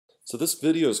So this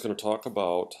video is going to talk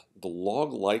about the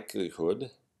log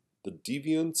likelihood, the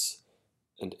deviance,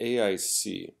 and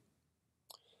AIC.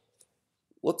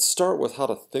 Let's start with how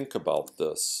to think about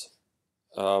this.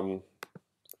 If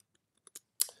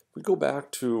we go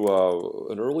back to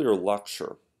an earlier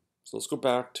lecture, so let's go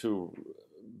back to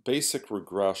basic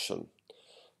regression.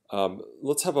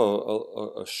 Let's have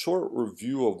a short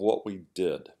review of what we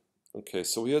did. Okay,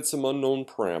 so we had some unknown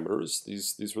parameters.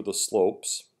 These were the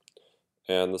slopes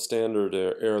and the standard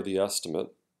error of the estimate.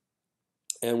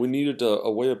 And we needed a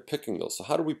way of picking those. So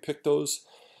how do we pick those?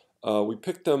 We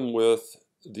picked them with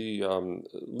the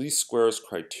least squares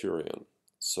criterion.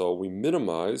 So we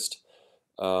minimized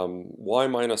y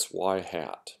minus y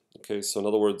hat. Okay, so in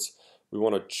other words, we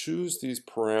want to choose these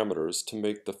parameters to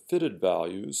make the fitted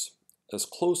values as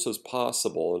close as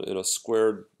possible in a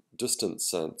squared distance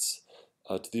sense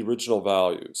to the original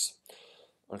values.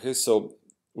 Okay, so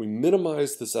we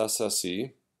minimize this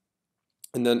SSE,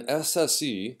 and then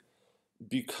SSE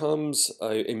becomes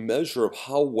a measure of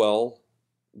how well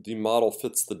the model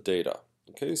fits the data.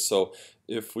 Okay, so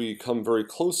if we come very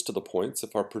close to the points,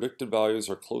 if our predicted values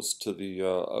are close to the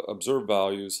observed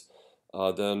values,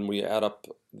 then we add up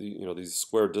these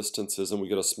square distances and we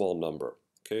get a small number.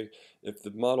 Okay, if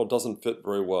the model doesn't fit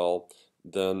very well,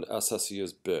 then SSE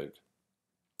is big.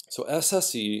 So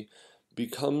SSE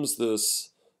becomes this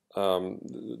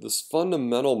this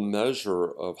fundamental measure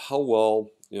of how well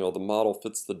the model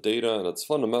fits the data, and it's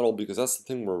fundamental because that's the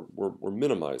thing we're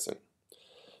minimizing.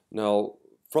 Now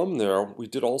from there we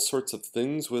did all sorts of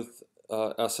things with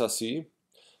SSE.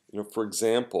 For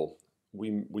example,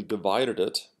 we divided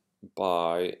it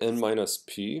by n minus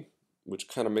p, which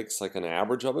kind of makes like an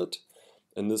average of it,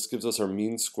 and this gives us our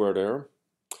mean squared error.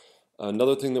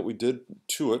 Another thing that we did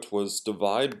to it was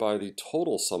divide by the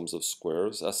total sums of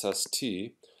squares,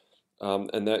 SST,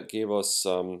 and that gave us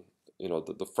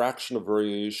the fraction of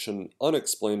variation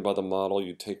unexplained by the model.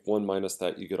 You take 1 minus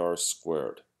that, you get r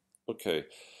squared. Okay,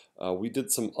 we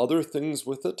did some other things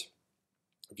with it.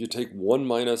 If you take 1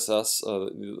 minus s,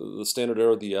 the standard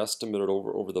error of the estimate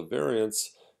over the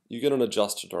variance, you get an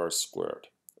adjusted r squared.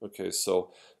 Okay,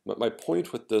 so my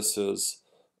point with this is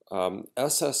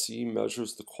SSE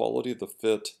measures the quality of the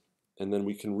fit, and then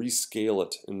we can rescale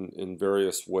it in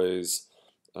various ways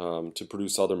to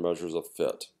produce other measures of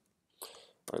fit.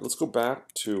 All right, let's go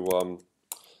back to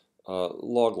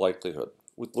log likelihood.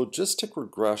 With logistic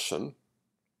regression,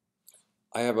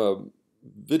 I have a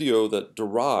video that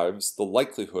derives the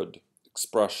likelihood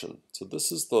expression. So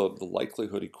this is the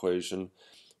likelihood equation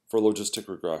for logistic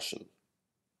regression.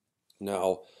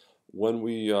 Now, when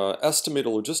we estimate a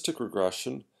logistic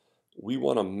regression, we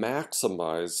want to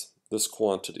maximize this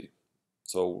quantity.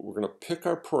 So we're going to pick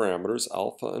our parameters,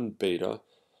 alpha and beta,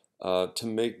 to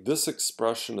make this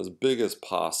expression as big as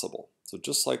possible. So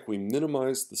just like we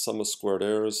minimize the sum of squared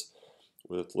errors,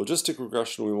 with logistic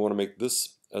regression we want to make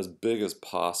this as big as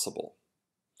possible.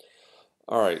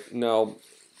 Alright, now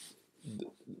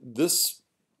this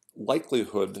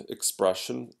likelihood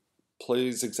expression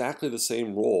plays exactly the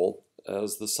same role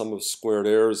as the sum of squared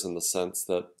errors in the sense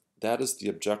that that is the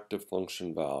objective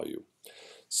function value.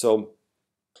 So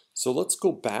let's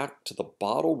go back to the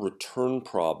bottle return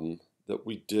problem that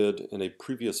we did in a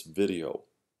previous video.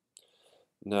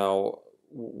 Now,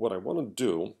 what I want to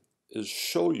do is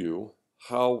show you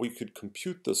how we could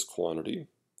compute this quantity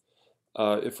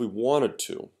if we wanted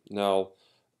to. Now,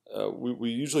 we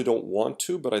usually don't want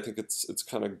to, but I think it's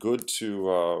kind of good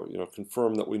to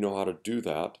confirm that we know how to do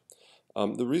that.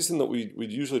 The reason that we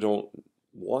usually don't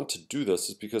want to do this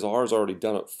is because R has already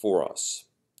done it for us.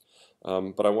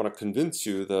 But I want to convince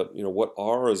you that what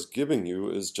R is giving you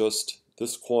is just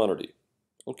this quantity.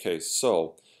 Okay,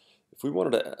 so if we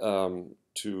wanted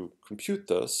to compute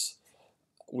this,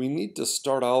 we need to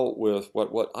start out with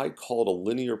what I call a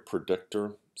linear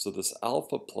predictor. So this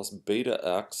alpha plus beta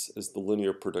x is the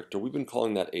linear predictor. We've been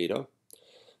calling that eta.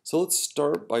 So let's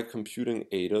start by computing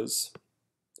etas,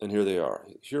 and here they are.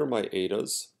 Here are my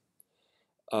etas.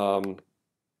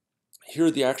 Here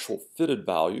are the actual fitted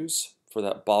values for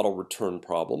that bottle return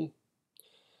problem.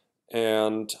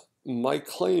 And my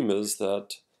claim is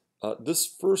that this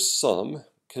first sum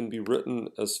can be written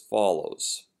as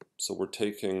follows. So we're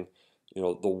taking,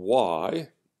 the y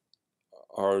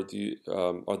are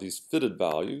these fitted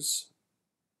values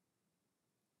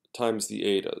times the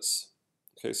etas.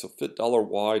 Okay, so fit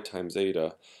 $y times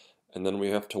eta, and then we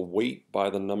have to weight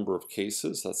by the number of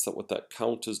cases. That's what that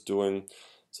count is doing.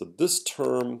 So this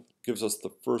term gives us the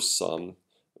first sum,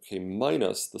 okay,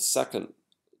 minus the second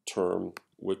term,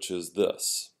 which is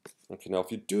this. Okay, now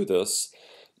if you do this,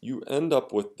 you end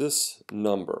up with this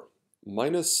number,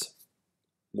 minus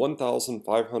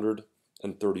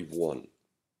 1,531.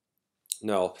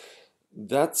 Now,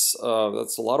 that's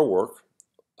a lot of work.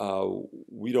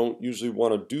 We don't usually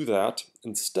want to do that.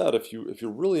 Instead, if you're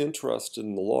really interested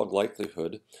in the log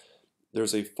likelihood,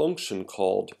 there's a function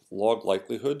called log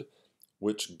likelihood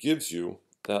which gives you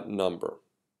that number.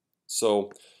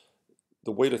 So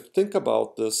the way to think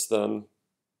about this then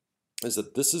is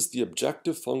that this is the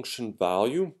objective function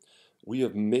value. We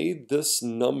have made this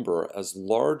number as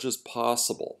large as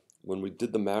possible when we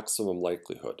did the maximum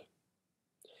likelihood.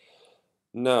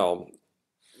 Now,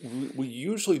 we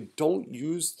usually don't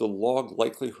use the log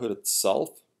likelihood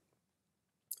itself.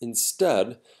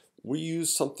 Instead, we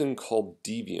use something called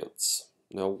deviance.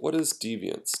 Now, what is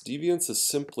deviance? Deviance is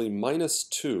simply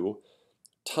 -2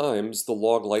 times the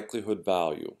log likelihood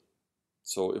value.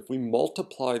 So if we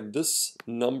multiply this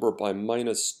number by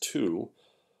 -2,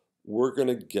 we're going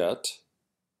to get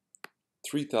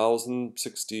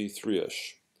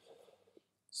 3063-ish.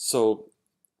 So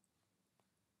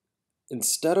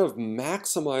instead of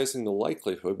maximizing the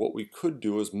likelihood, what we could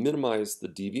do is minimize the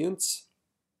deviance,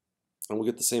 and we'll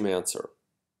get the same answer.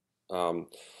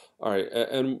 All right,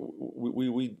 and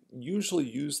we usually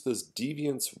use this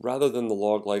deviance rather than the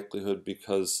log likelihood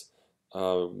because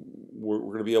we're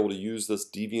going to be able to use this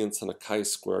deviance in a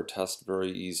chi-square test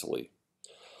very easily.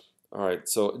 All right,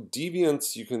 so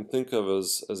deviance you can think of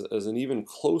as an even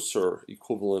closer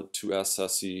equivalent to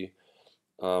SSE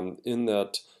in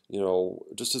that,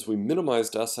 just as we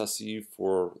minimized SSE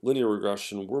for linear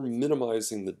regression, we're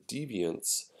minimizing the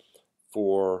deviance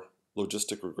for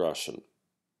logistic regression.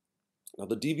 Now,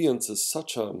 the deviance is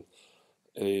such an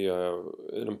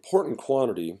important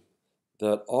quantity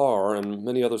that R and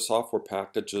many other software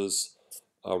packages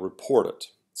report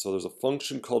it. So there's a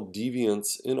function called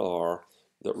deviance in R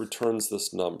that returns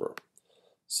this number.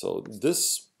 So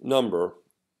this number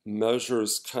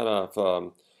measures kind of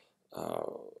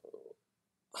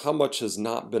how much has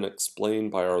not been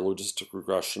explained by our logistic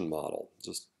regression model,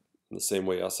 just in the same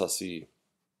way SSE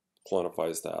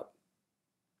quantifies that.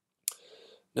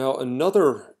 Now,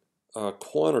 another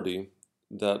quantity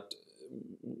that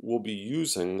we'll be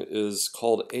using is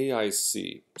called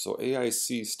AIC. So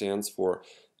AIC stands for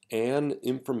an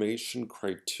information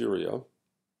criteria.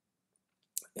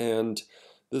 And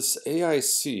this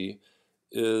AIC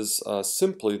is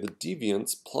simply the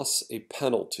deviance plus a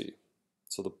penalty.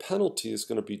 So the penalty is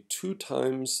going to be 2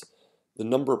 times the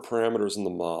number of parameters in the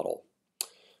model.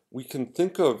 We can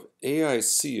think of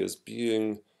AIC as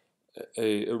being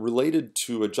related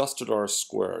to adjusted R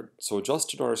squared. So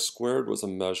adjusted R squared was a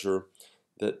measure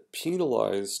that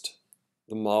penalized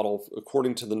the model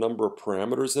according to the number of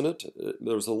parameters in it.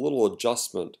 There was a little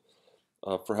adjustment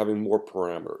for having more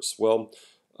parameters. Well,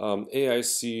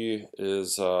 AIC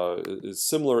is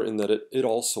similar in that it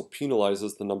also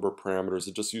penalizes the number of parameters.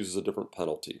 It just uses a different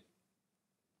penalty.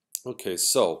 Okay,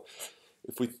 so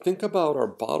if we think about our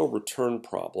bottle return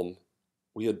problem,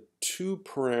 we had 2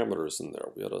 parameters in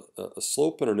there. We had a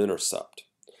slope and an intercept.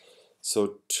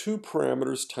 So 2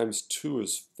 parameters times 2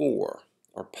 is 4.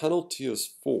 Our penalty is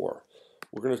 4.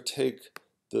 We're going to take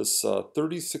this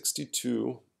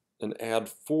 3062 and add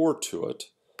 4 to it.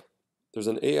 There's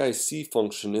an AIC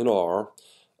function in R.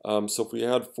 So if we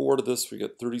add 4 to this, we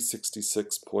get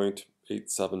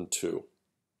 3066.872.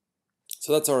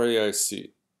 So that's our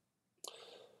AIC.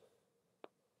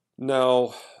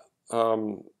 Now,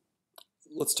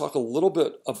 let's talk a little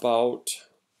bit about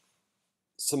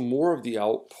some more of the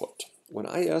output. When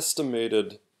I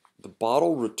estimated the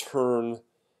bottle return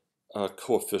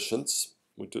coefficients,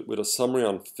 we did a summary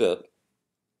on fit,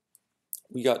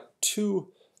 we got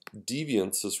 2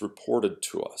 deviances reported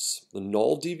to us, the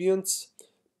null deviance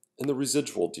and the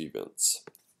residual deviance.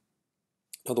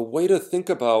 Now the way to think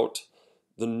about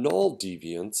the null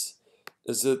deviance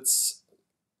is it's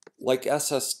like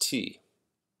SST.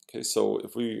 Okay, so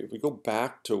if we go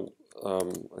back to, I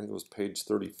think it was page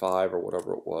 35 or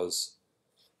whatever it was,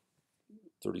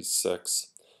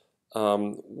 36,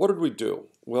 what did we do?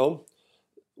 Well,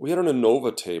 we had an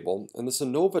ANOVA table, and this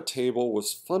ANOVA table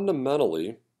was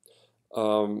fundamentally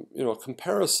a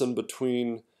comparison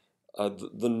between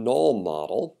the null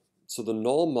model. So the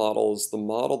null model is the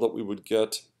model that we would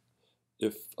get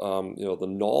if the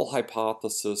null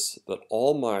hypothesis that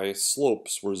all my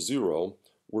slopes were 0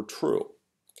 were true.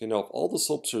 Okay, now if all the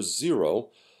slopes are 0,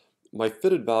 my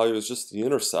fitted value is just the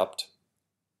intercept.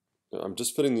 I'm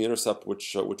just fitting the intercept,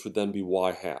 which would then be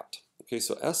y hat. Okay,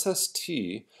 so SST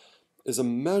is a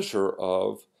measure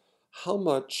of how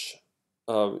much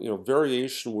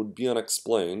variation would be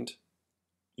unexplained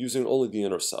using only the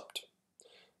intercept.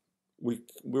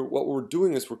 What we're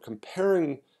doing is we're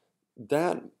comparing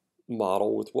that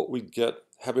model with what we'd get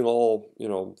having all,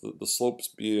 the slopes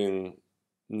being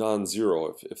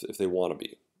non-zero if they want to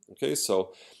be. Okay,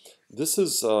 so this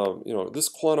is, this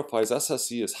quantifies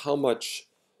SSE as how much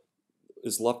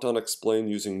is left unexplained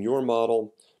using your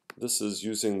model. This is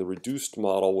using the reduced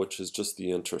model, which is just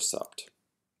the intercept.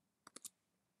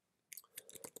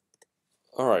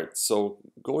 All right, so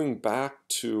going back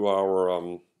to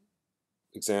our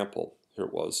example, here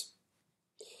it was.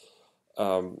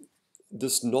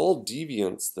 This null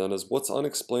deviance then is what's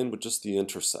unexplained with just the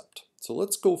intercept. So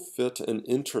let's go fit an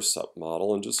intercept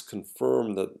model and just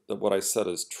confirm that what I said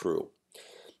is true.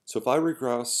 So if I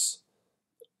regress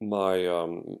my,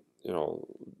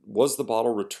 was the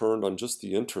model returned on just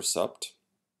the intercept,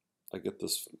 I get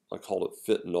this, I call it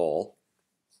fit null.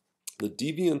 The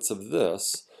deviance of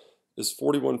this is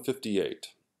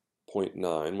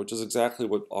 4158.9, which is exactly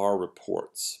what R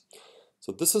reports.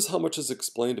 So this is how much is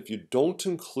explained if you don't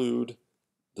include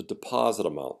the deposit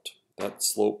amount, that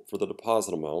slope for the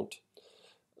deposit amount,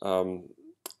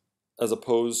 as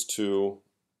opposed to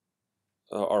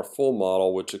our full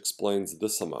model, which explains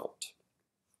this amount.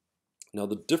 Now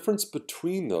the difference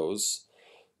between those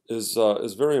is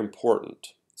very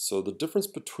important. So the difference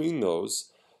between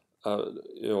those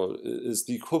is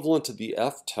the equivalent to the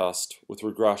F-test with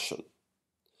regression.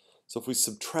 So if we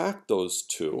subtract those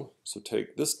two, so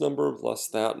take this number less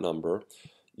that number,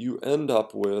 you end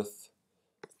up with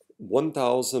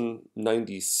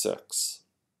 1096.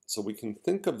 So we can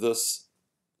think of this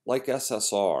like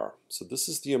SSR. So this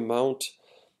is the amount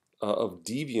of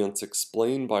deviance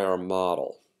explained by our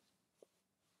model.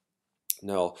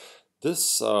 Now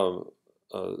this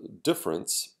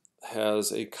difference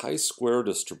has a chi-square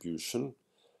distribution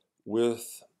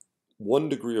with 1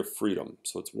 degree of freedom.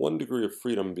 So it's 1 degree of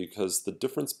freedom because the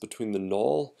difference between the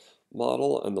null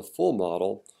model and the full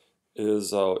model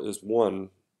is one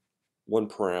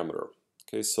parameter.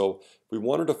 Okay, so if we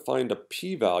wanted to find a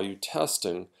p-value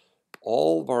testing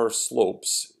all of our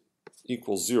slopes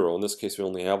equal 0, in this case we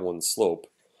only have one slope,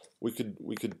 we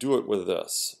could do it with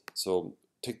this. So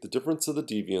take the difference of the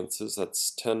deviances,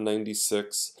 that's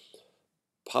 1096,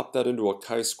 pop that into a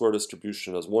chi-square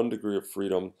distribution as 1 degree of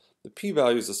freedom. The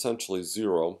p-value is essentially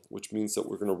 0, which means that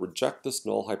we're going to reject this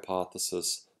null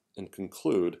hypothesis and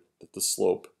conclude that the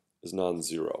slope is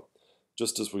non-zero,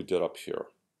 just as we did up here.